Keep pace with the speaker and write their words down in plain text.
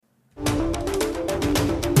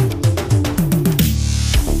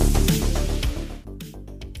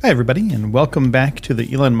Hi, everybody, and welcome back to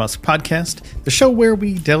the Elon Musk podcast, the show where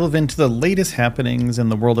we delve into the latest happenings in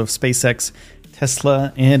the world of SpaceX,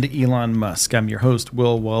 Tesla, and Elon Musk. I'm your host,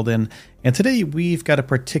 Will Walden, and today we've got a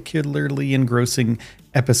particularly engrossing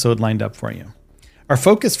episode lined up for you. Our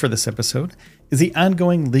focus for this episode is the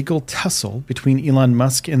ongoing legal tussle between Elon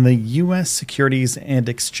Musk and the U.S. Securities and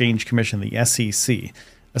Exchange Commission, the SEC,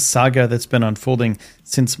 a saga that's been unfolding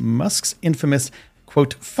since Musk's infamous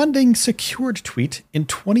quote, funding secured tweet in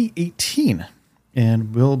 2018.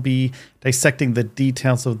 And we'll be dissecting the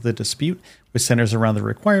details of the dispute, which centers around the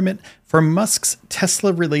requirement for Musk's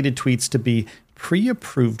Tesla-related tweets to be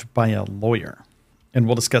pre-approved by a lawyer. And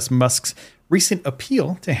we'll discuss Musk's recent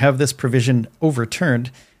appeal to have this provision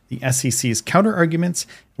overturned, the SEC's counter-arguments,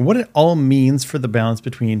 and what it all means for the balance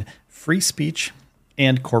between free speech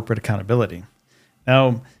and corporate accountability.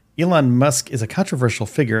 Now, Elon Musk is a controversial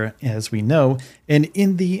figure, as we know, and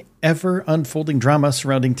in the ever-unfolding drama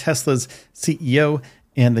surrounding Tesla's CEO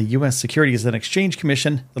and the U.S. Securities and Exchange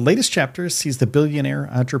Commission, the latest chapter sees the billionaire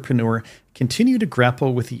entrepreneur continue to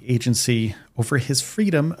grapple with the agency over his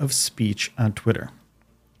freedom of speech on Twitter.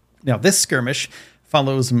 Now, this skirmish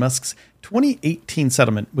follows Musk's 2018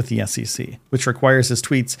 settlement with the SEC, which requires his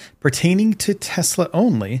tweets pertaining to Tesla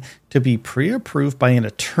only to be pre-approved by an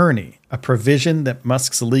attorney, a provision that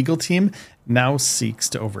Musk's legal team now seeks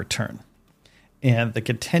to overturn. And the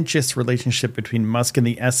contentious relationship between Musk and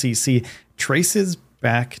the SEC traces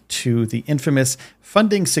back to the infamous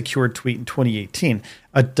funding secured tweet in 2018,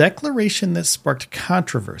 a declaration that sparked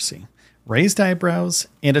controversy, raised eyebrows,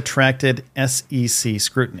 and attracted SEC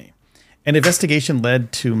scrutiny. An investigation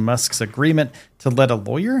led to Musk's agreement to let a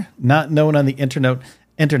lawyer, not known on the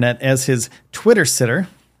internet as his Twitter sitter,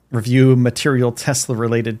 review material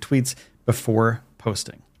Tesla-related tweets before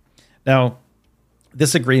posting. Now,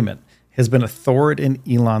 this agreement has been a thorn in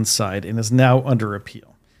Elon's side and is now under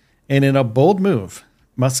appeal. And in a bold move,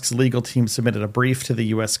 Musk's legal team submitted a brief to the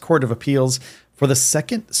U.S. Court of Appeals for the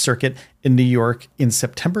Second Circuit in New York in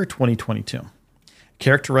September 2022.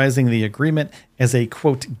 Characterizing the agreement as a,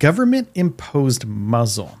 quote, government-imposed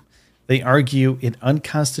muzzle. They argue it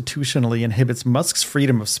unconstitutionally inhibits Musk's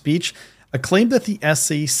freedom of speech, a claim that the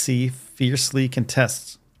SEC fiercely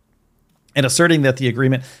contests, and asserting that the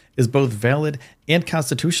agreement is both valid and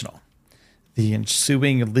constitutional. The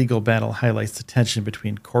ensuing legal battle highlights the tension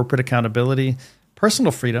between corporate accountability,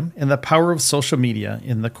 personal freedom, and the power of social media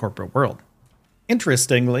in the corporate world.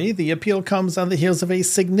 Interestingly, the appeal comes on the heels of a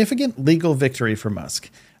significant legal victory for Musk,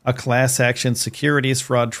 a class action securities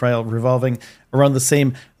fraud trial revolving around the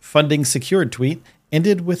same funding secured tweet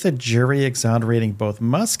ended with a jury exonerating both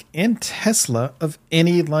Musk and Tesla of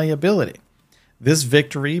any liability. This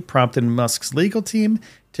victory prompted Musk's legal team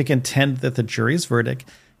to contend that the jury's verdict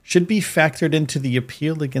should be factored into the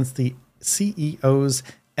appeal against the CEO's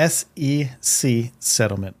SEC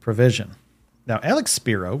settlement provision. Now, Alex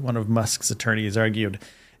Spiro, one of Musk's attorneys, argued,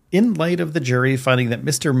 in light of the jury finding that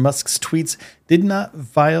Mr. Musk's tweets did not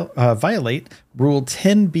violate Rule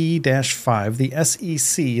 10b-5, the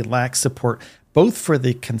SEC lacks support both for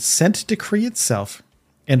the consent decree itself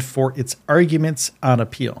and for its arguments on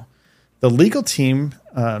appeal. The legal team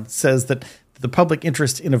says that the public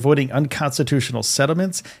interest in avoiding unconstitutional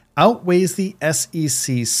settlements outweighs the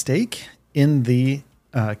SEC's stake in the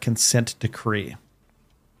consent decree.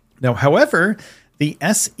 Now, however, the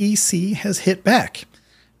SEC has hit back.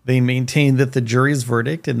 They maintain that the jury's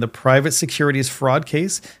verdict in the private securities fraud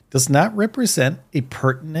case does not represent a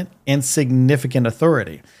pertinent and significant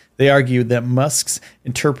authority. They argued that Musk's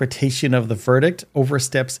interpretation of the verdict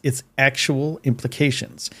oversteps its actual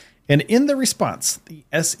implications. And in the response, the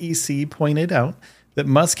SEC pointed out that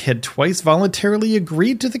Musk had twice voluntarily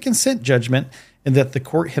agreed to the consent judgment and that the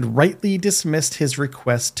court had rightly dismissed his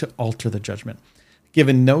request to alter the judgment,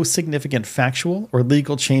 given no significant factual or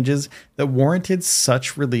legal changes that warranted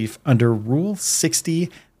such relief under Rule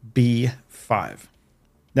 60b-5.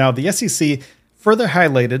 Now, the SEC further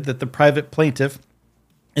highlighted that the private plaintiff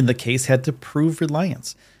in the case had to prove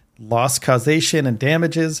reliance, loss causation, and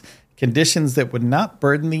damages, conditions that would not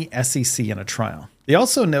burden the SEC in a trial. They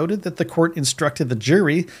also noted that the court instructed the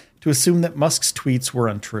jury to assume that Musk's tweets were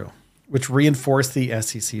untrue, which reinforced the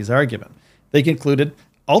SEC's argument. They concluded,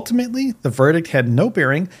 ultimately, the verdict had no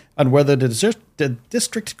bearing on whether the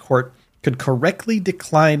district court could correctly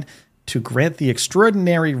decline to grant the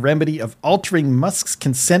extraordinary remedy of altering Musk's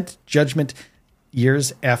consent judgment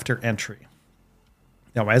years after entry.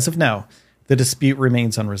 Now, as of now, the dispute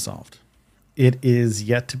remains unresolved. It is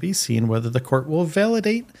yet to be seen whether the court will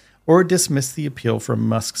validate or dismiss the appeal from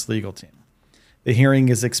Musk's legal team. The hearing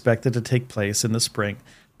is expected to take place in the spring,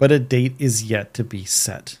 but a date is yet to be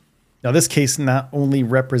set. Now, this case not only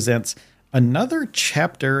represents another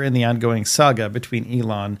chapter in the ongoing saga between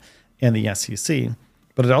Elon and the SEC,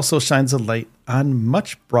 but it also shines a light on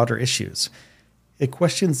much broader issues. It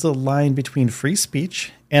questions the line between free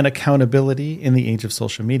speech and accountability in the age of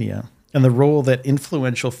social media, and the role that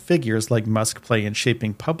influential figures like Musk play in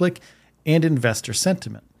shaping public and investor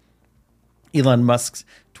sentiment. Elon Musk's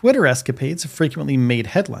Twitter escapades have frequently made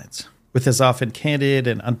headlines, with his often candid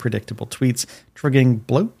and unpredictable tweets triggering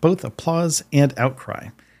both applause and outcry.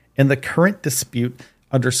 And the current dispute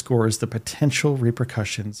underscores the potential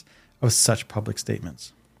repercussions of such public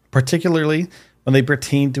statements, particularly when they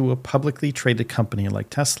pertain to a publicly traded company like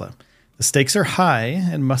Tesla. The stakes are high,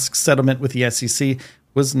 and Musk's settlement with the SEC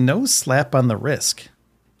was no slap on the wrist.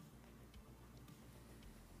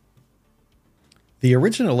 The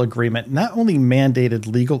original agreement not only mandated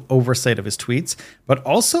legal oversight of his tweets, but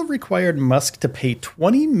also required Musk to pay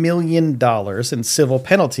 $20 million in civil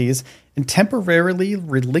penalties and temporarily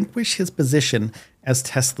relinquish his position as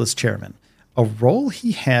Tesla's chairman, a role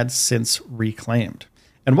he had since reclaimed.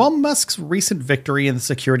 And while Musk's recent victory in the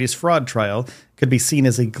securities fraud trial could be seen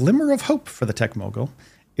as a glimmer of hope for the tech mogul,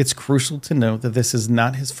 it's crucial to note that this is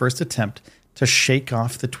not his first attempt to shake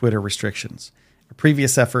off the Twitter restrictions. A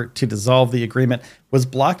previous effort to dissolve the agreement was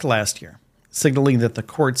blocked last year, signaling that the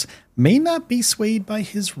courts may not be swayed by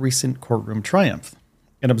his recent courtroom triumph.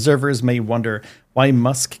 And observers may wonder why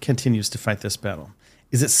Musk continues to fight this battle.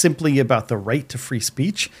 Is it simply about the right to free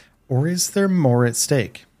speech, or is there more at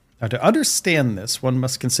stake? Now, to understand this, one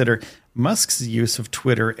must consider Musk's use of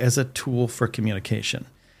Twitter as a tool for communication.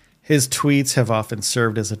 His tweets have often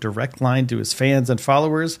served as a direct line to his fans and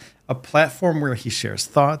followers, a platform where he shares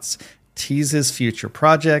thoughts, teases future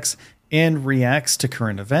projects, and reacts to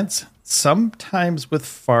current events, sometimes with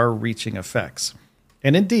far-reaching effects.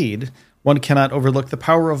 And indeed, one cannot overlook the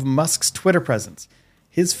power of Musk's Twitter presence.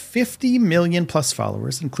 His 50 million plus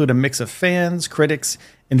followers include a mix of fans, critics,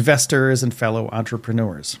 investors, and fellow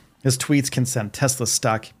entrepreneurs. His tweets can send Tesla's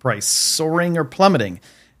stock price soaring or plummeting,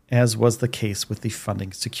 as was the case with the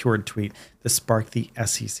funding secured tweet that sparked the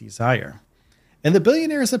SEC's ire. And the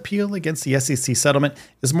billionaire's appeal against the SEC settlement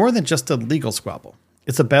is more than just a legal squabble.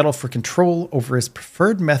 It's a battle for control over his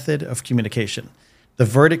preferred method of communication. The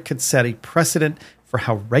verdict could set a precedent for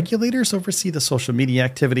how regulators oversee the social media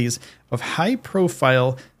activities of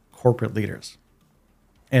high-profile corporate leaders.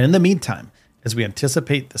 And in the meantime, as we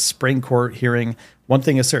anticipate the spring court hearing, one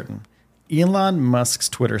thing is certain: Elon Musk's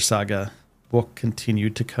Twitter saga will continue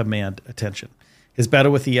to command attention. His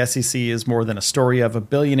battle with the SEC is more than a story of a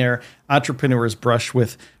billionaire entrepreneur's brush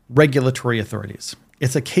with regulatory authorities.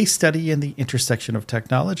 It's a case study in the intersection of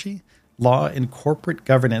technology, law, and corporate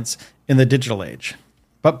governance in the digital age.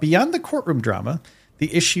 But beyond the courtroom drama,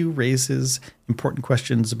 the issue raises important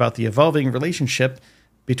questions about the evolving relationship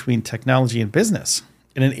between technology and business.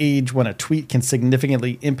 In an age when a tweet can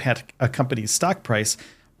significantly impact a company's stock price,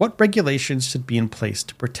 what regulations should be in place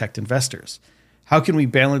to protect investors? How can we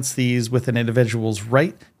balance these with an individual's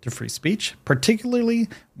right to free speech, particularly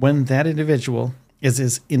when that individual is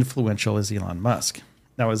as influential as Elon Musk?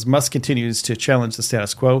 Now, as Musk continues to challenge the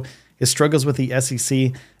status quo, his struggles with the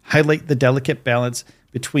SEC highlight the delicate balance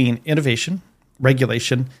between innovation,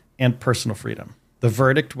 regulation, and personal freedom. The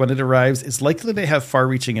verdict, when it arrives, is likely to have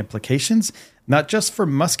far-reaching implications, not just for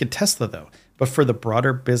Musk and Tesla, though, but for the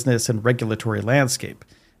broader business and regulatory landscape.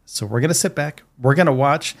 So we're going to sit back, we're going to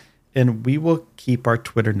watch, and we will keep our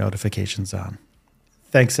Twitter notifications on.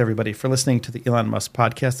 Thanks, everybody, for listening to the Elon Musk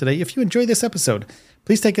podcast today. If you enjoyed this episode,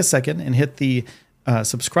 please take a second and hit the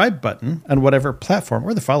subscribe button on whatever platform,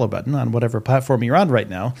 or the follow button on whatever platform you're on right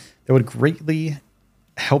now. That would greatly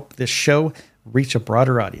help this show reach a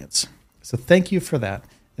broader audience. So thank you for that.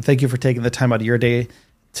 And thank you for taking the time out of your day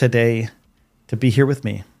today to be here with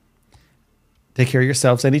me. Take care of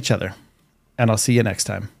yourselves and each other. And I'll see you next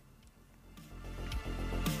time.